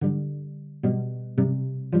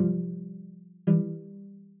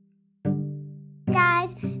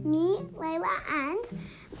and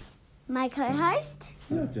my co-host.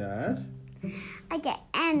 Hello, Dad. Okay,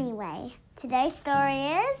 anyway, today's story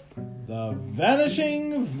is... The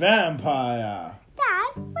Vanishing Vampire.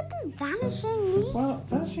 Dad, what does vanishing mean? Well,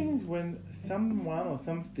 vanishing is when someone or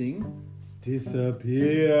something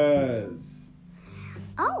disappears.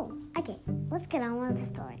 Oh, okay, let's get on with the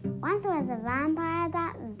story. Once there was a vampire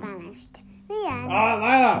that vanished. The end.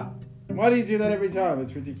 Lila! Why do you do that every time?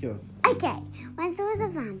 It's ridiculous. Okay, once there was a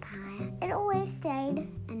vampire, it always stayed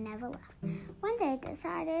and never left. One day it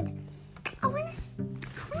decided, I want to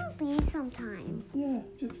leave sometimes. Yeah,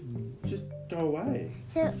 just go away.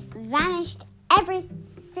 So it vanished every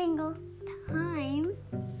single time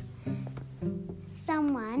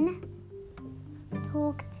someone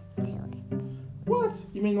talked to it. What?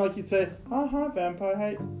 You mean like you'd say,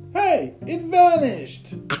 vampire, hey, it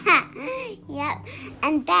vanished. Yep.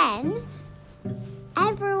 And then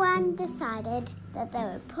everyone decided that they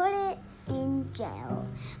would put it in jail.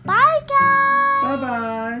 Bye, guys!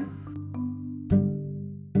 Bye-bye.